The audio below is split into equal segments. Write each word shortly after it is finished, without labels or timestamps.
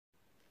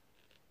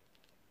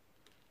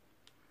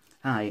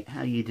Hi,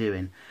 how you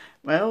doing?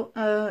 Well,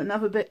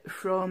 another bit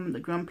from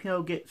the Grumpy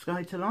Old Gits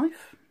Guide to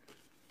Life.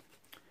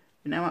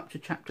 We're now up to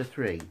chapter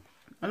 3.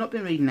 I've not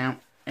been reading out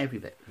every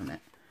bit from it,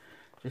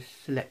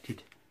 just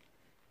selected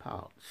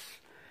parts.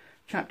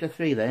 Chapter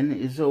 3 then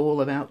is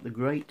all about the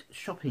great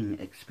shopping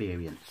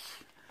experience.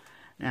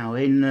 Now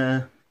in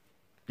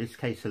this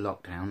case of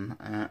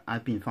lockdown,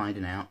 I've been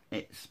finding out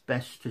it's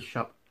best to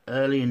shop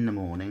early in the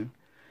morning.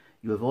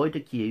 You avoid the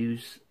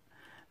queues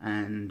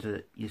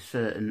and you're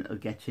certain of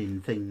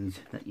getting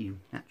things that you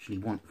actually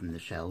want from the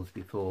shelves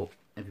before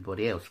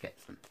everybody else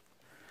gets them.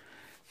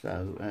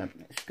 So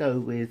let's go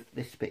with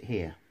this bit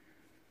here.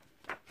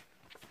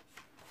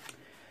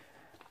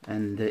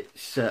 And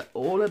it's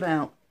all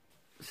about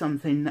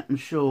something that I'm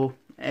sure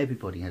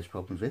everybody has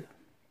problems with: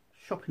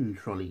 shopping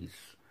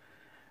trolleys.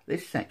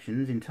 This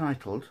section is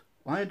entitled,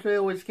 "Why do I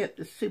always get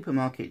the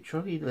supermarket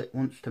trolley that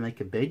wants to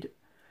make a bid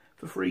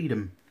for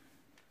freedom?"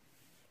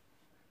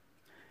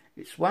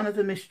 It's one of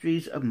the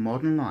mysteries of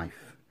modern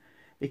life.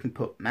 We can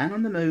put man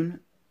on the moon,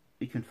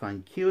 we can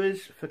find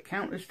cures for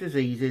countless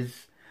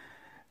diseases,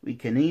 we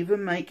can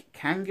even make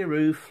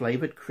kangaroo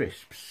flavoured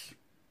crisps.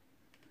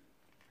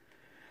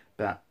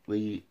 But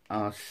we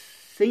are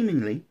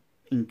seemingly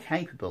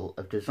incapable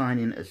of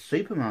designing a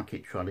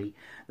supermarket trolley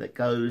that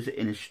goes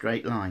in a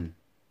straight line.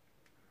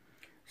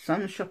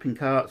 Some shopping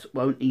carts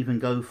won't even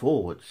go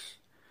forwards.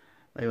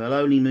 They will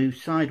only move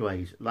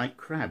sideways like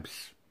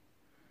crabs.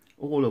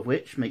 All of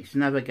which makes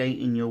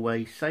navigating your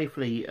way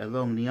safely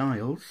along the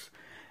aisles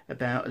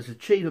about as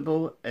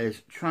achievable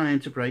as trying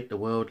to break the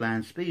world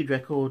land speed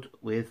record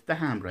with the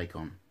handbrake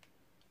on.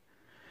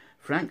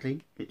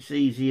 Frankly, it's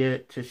easier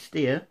to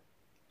steer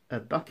a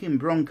bucking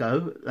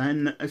bronco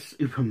than a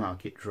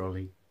supermarket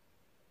trolley.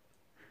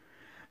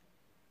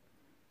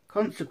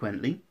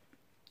 Consequently,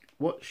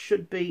 what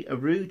should be a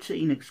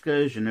routine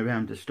excursion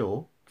around the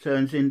store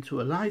turns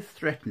into a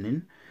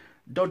life-threatening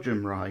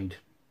dodgem ride,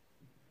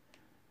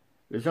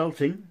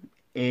 resulting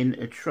in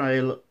a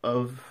trail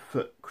of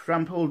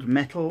crumpled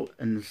metal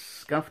and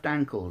scuffed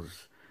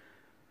ankles.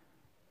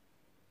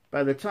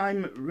 By the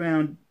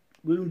time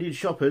wounded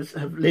shoppers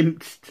have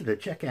limped to the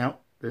checkout,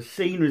 the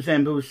scene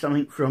resembles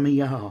something from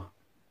ER.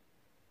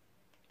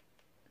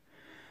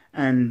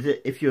 And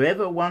if you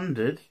ever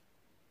wondered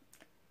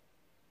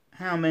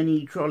how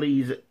many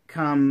trolleys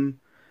come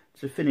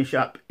to finish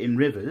up in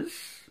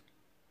rivers,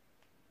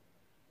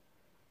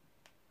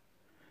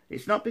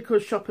 it's not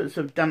because shoppers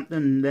have dumped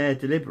them there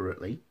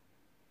deliberately.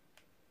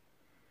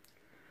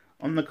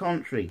 On the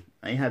contrary,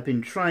 they have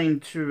been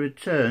trying to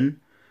return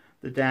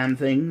the damn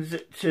things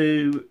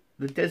to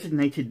the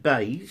designated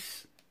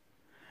bays,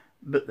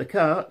 but the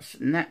cart's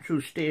natural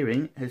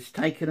steering has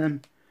taken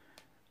them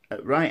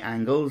at right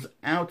angles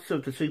out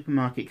of the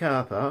supermarket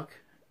car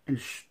park and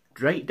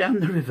straight down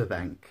the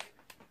riverbank.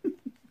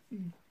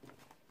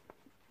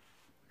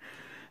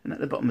 And at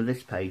the bottom of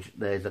this page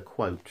there's a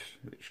quote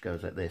which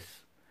goes like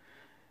this: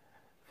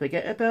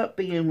 "Forget about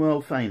being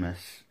world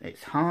famous.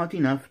 It's hard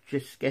enough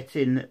just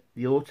getting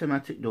the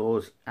automatic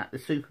doors at the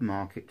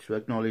supermarket to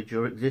acknowledge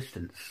your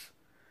existence."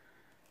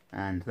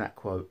 And that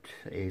quote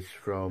is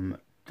from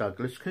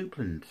Douglas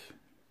Coupland.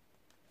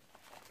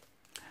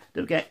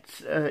 Don't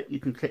forget, you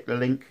can click the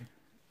link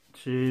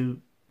to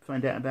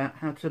find out about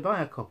how to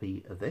buy a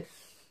copy of this.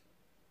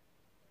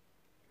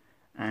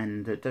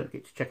 And don't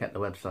forget to check out the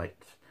website.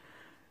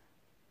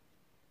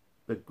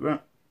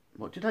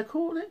 What did I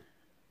call it?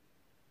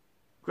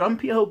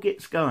 Grumpy Old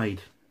Gits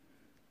Guide.co.uk.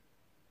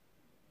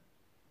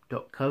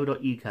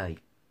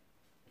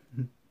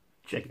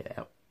 Check it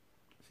out.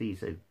 See you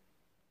soon.